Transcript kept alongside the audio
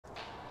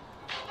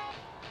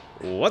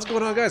What's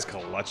going on, guys?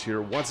 Klutch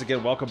here. Once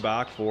again, welcome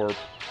back for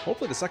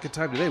hopefully the second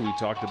time today. We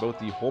talked about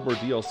the Homer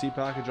DLC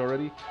package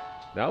already.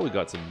 Now we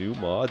got some new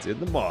mods in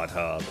the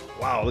ModHub.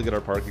 Wow, look at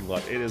our parking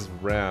lot. It is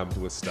rammed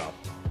with stuff.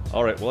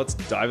 All right, well, let's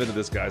dive into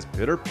this, guys.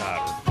 Pitter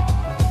patter.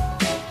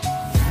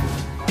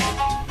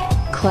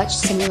 Klutch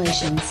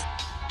simulations.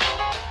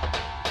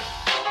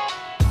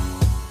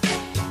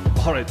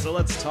 All right, so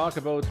let's talk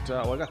about,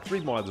 well, I got three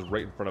mods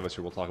right in front of us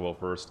here we'll talk about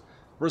first.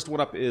 First one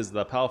up is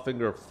the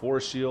Powfinger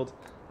Forest Shield.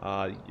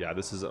 Yeah,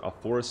 this is a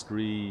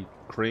forestry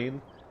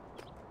crane.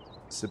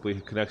 Simply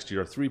connects to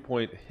your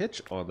 3-point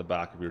hitch on the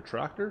back of your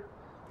tractor.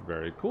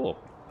 Very cool.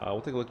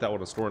 We'll take a look at that one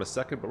in the store in a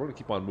second, but we're going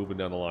to keep on moving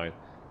down the line.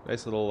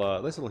 Nice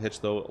little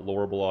hitch though,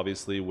 lowerable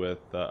obviously with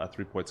 3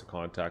 points of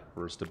contact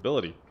for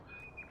stability.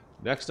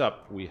 Next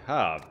up, we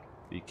have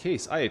the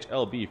Case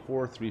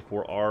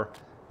IHLB434R.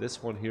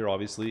 This one here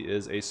obviously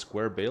is a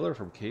square baler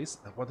from Case.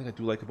 One thing I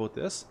do like about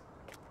this,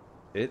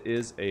 it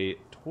is a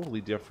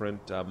totally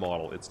different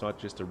model. It's not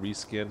just a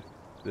reskin.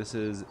 This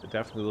is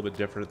definitely a little bit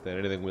different than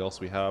anything else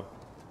we have,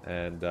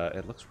 and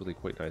it looks really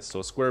quite nice. So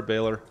a square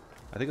baler,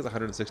 I think it's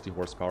 160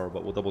 horsepower,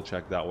 but we'll double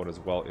check that one as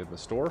well in the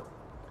store.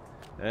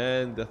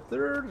 And the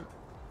third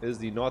is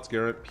the Knott's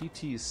Garrett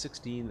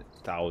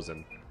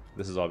PT16000.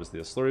 This is obviously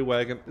a slurry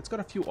wagon. It's got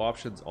a few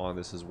options on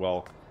this as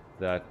well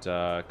that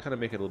kind of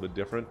make it a little bit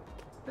different.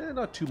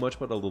 Not too much,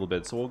 but a little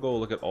bit. So we'll go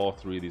look at all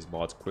three of these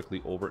mods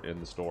quickly over in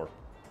the store.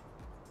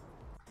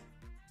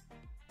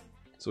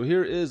 So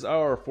here is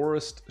our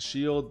forest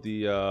shield,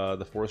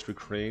 the forestry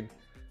crane.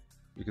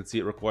 You can see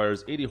it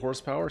requires 80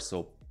 horsepower,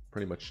 so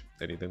pretty much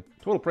anything.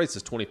 Total price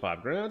is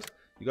 25 grand.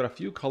 You got a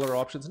few color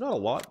options, not a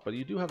lot, but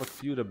you do have a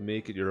few to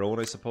make it your own,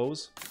 I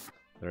suppose.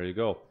 There you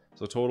go.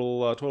 So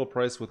total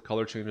price with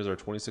color changes are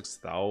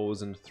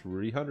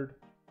 26,300.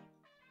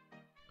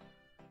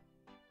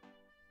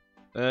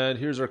 And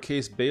here's our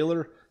Case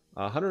baler,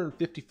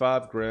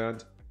 155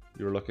 grand.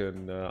 You're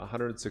looking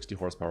 160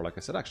 horsepower. Like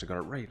I said, I actually got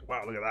it right.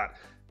 Wow, look at that.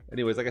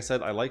 Anyways, like I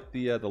said, I like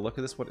the look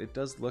of this one. It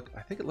does look,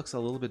 I think it looks a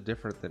little bit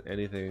different than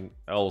anything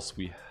else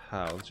we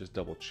have. Let's just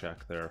double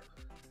check there.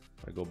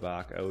 I go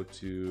back out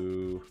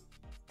to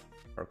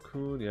our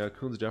Coon. Yeah,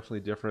 Coon's definitely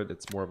different.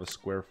 It's more of a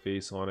square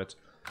face on it.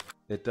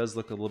 It does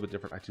look a little bit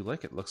different. I do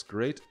like it. It looks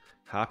great.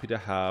 Happy to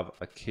have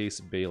a Case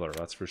baler,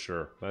 that's for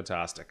sure.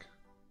 Fantastic.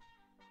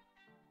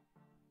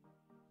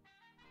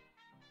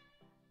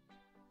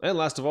 And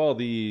last of all,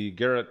 the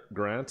Garrett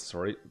Grant,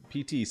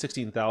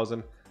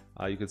 PT16000.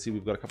 You can see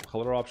we've got a couple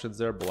color options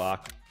there,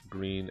 black,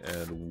 green,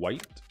 and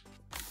white.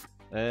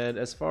 And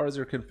as far as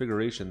your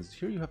configurations,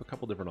 here you have a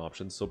couple different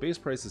options. So base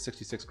price is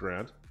 66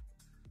 grand,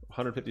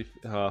 150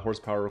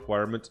 horsepower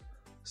requirement,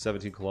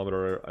 17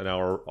 kilometer an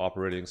hour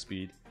operating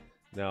speed.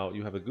 Now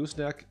you have a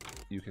gooseneck.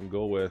 You can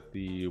go with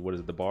the, what is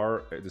it, the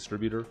bar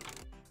distributor,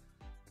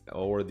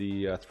 or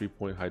the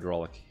 3-point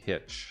hydraulic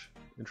hitch.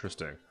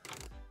 Interesting.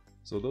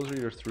 So those are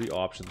your three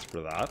options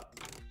for that.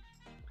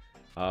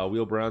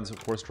 Wheel brands,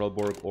 of course,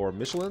 Trelleborg or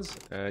Michelin's,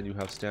 and you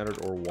have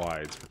standard or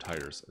wides for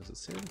tires. Is it the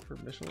same for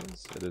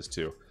Michelin's? It is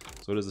too.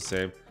 So it is the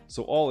same.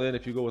 So all in,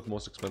 if you go with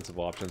most expensive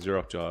options, you're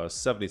up to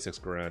 76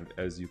 grand,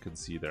 as you can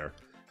see there.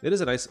 It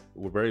is a nice,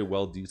 very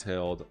well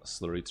detailed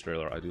slurry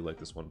trailer. I do like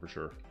this one for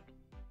sure.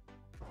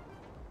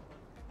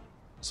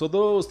 So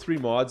those three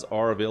mods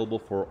are available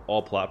for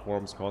all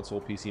platforms,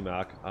 console, PC,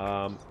 Mac.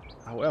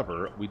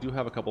 However, we do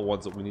have a couple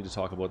ones that we need to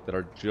talk about that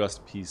are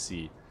just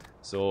PC.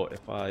 So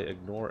if I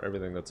ignore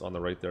everything that's on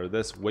the right there,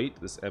 this weight,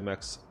 this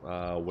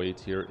MX weight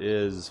here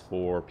is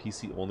for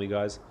PC only,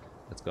 guys.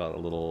 It's got a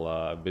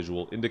little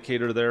visual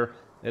indicator there.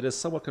 It is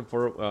somewhat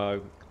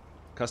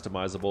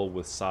customizable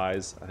with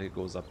size. I think it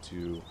goes up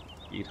to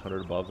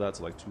 800 above that,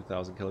 so like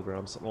 2,000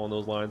 kilograms, something along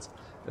those lines.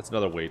 It's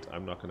another weight.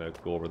 I'm not going to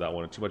go over that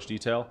one in too much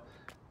detail.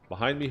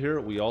 Behind me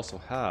here, we also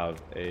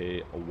have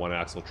a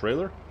one-axle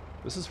trailer.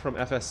 This is from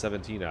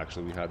FS17,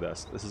 actually. We had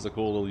this. This is a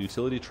cool little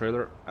utility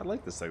trailer. I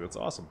like this thing. That's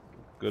awesome.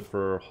 Good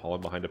for hauling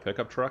behind a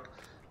pickup truck,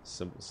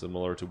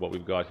 similar to what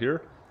we've got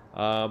here.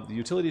 The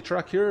utility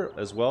truck here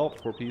as well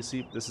for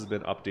PC, this has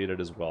been updated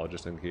as well,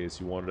 just in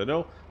case you wanted to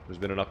know. There's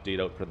been an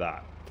update out for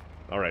that.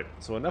 Alright,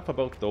 so enough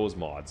about those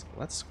mods.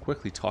 Let's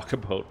quickly talk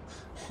about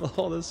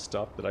all this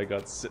stuff that I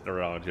got sitting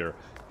around here.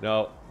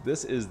 Now,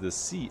 this is the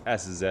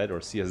CSZ, or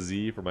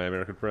CSZ for my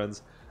American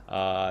friends.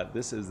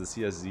 This is the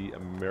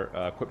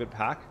CSZ equipment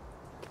pack.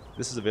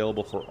 This is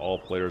available for all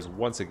players.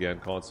 Once again,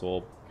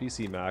 console,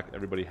 PC, Mac,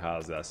 everybody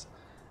has this.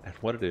 And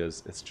what it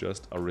is, it's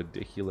just a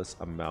ridiculous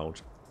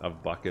amount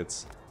of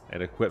buckets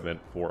and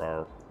equipment for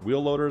our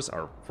wheel loaders,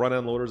 our front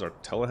end loaders, our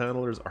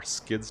telehandlers, our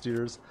skid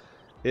steers.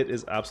 It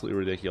is absolutely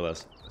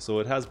ridiculous. So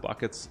it has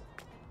buckets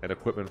and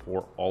equipment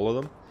for all of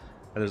them.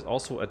 And there's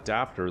also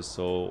adapters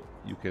so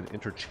you can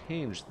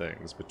interchange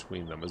things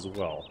between them as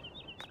well.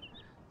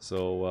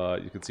 So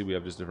you can see we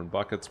have just different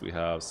buckets. We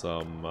have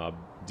some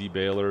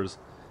debalers.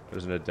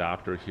 There's an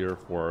adapter here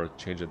for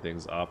changing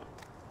things up.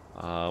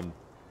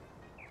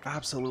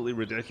 Absolutely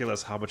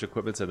ridiculous how much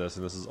equipment's in this,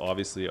 and this is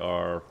obviously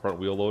our front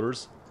wheel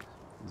loaders.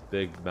 These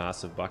big,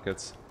 massive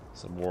buckets.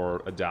 Some more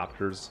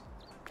adapters.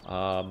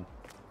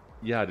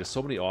 yeah, just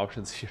so many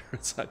options here.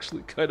 It's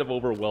actually kind of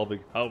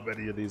overwhelming how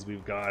many of these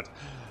we've got.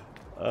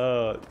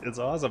 It's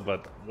awesome,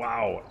 but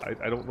wow,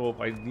 I don't know if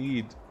I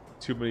need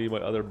too many of my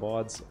other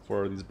mods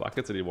for these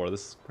buckets anymore.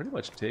 This pretty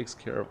much takes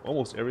care of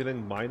almost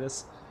everything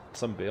minus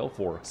some bale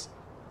forks.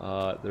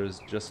 There's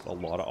just a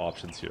lot of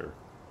options here.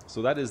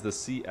 So that is the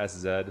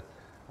CSZ.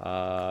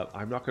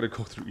 I'm not going to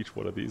go through each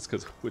one of these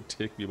because it would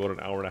take me about an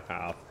hour and a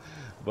half.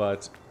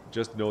 But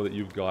just know that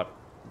you've got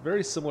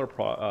very similar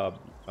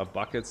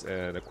buckets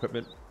and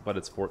equipment, but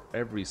it's for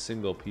every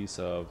single piece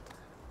of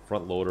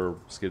front loader,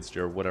 skid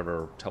steer,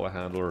 whatever,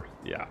 telehandler.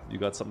 Yeah, you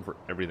got something for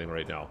everything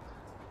right now.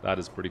 That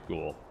is pretty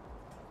cool.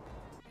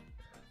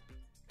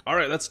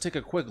 Alright, let's take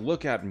a quick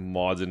look at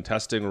mods and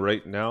testing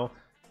right now.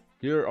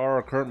 Here are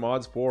our current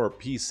mods for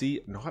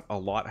PC. Not a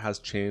lot has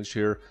changed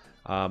here.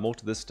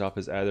 Most of this stuff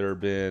has either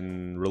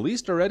been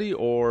released already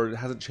or it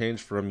hasn't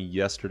changed from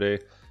yesterday.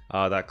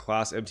 That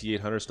class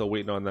MT800 still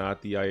waiting on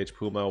that. The IH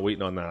Puma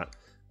waiting on that.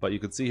 But you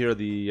can see here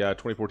the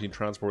 2014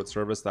 transport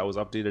service that was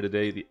updated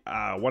today. The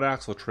one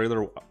axle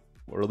trailer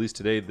released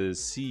today. The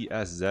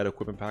CSZ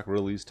equipment pack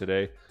released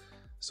today.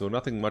 So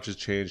nothing much has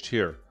changed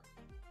here.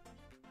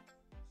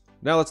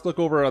 Now let's look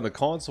over on the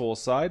console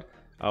side.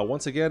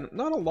 Once again,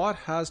 not a lot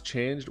has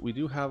changed. We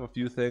do have a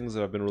few things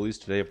that have been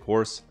released today, of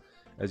course,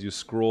 as you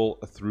scroll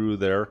through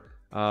there.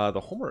 The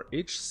Homer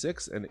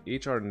H6 and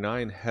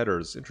HR9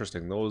 headers,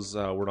 interesting. Those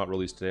were not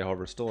released today,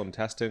 however, still in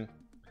testing.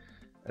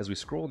 As we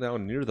scroll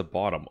down near the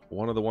bottom,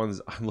 one of the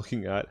ones I'm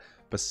looking at,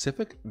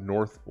 Pacific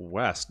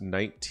Northwest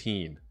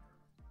 19.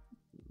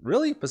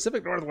 Really?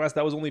 Pacific Northwest?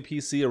 That was only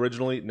PC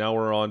originally. Now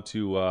we're on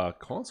to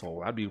console.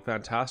 That'd be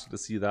fantastic to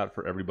see that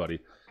for everybody.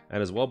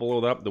 And as well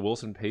below that, the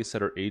Wilson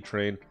Pacesetter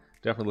A-Train.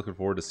 Definitely looking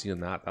forward to seeing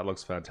that. That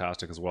looks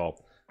fantastic as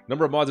well.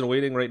 Number of mods in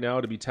waiting right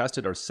now to be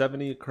tested are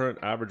 70. Current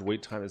average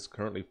wait time is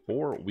currently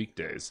 4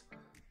 weekdays.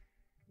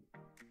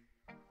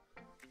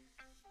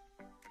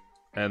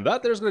 And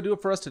there's going to do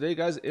it for us today,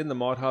 guys, in the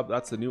ModHub.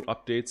 That's the new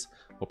updates.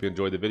 Hope you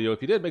enjoyed the video.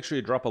 If you did, make sure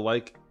you drop a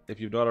like. If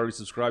you've not already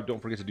subscribed,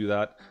 don't forget to do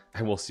that.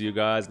 And we'll see you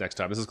guys next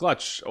time. This is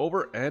Klutch,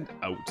 over and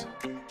out.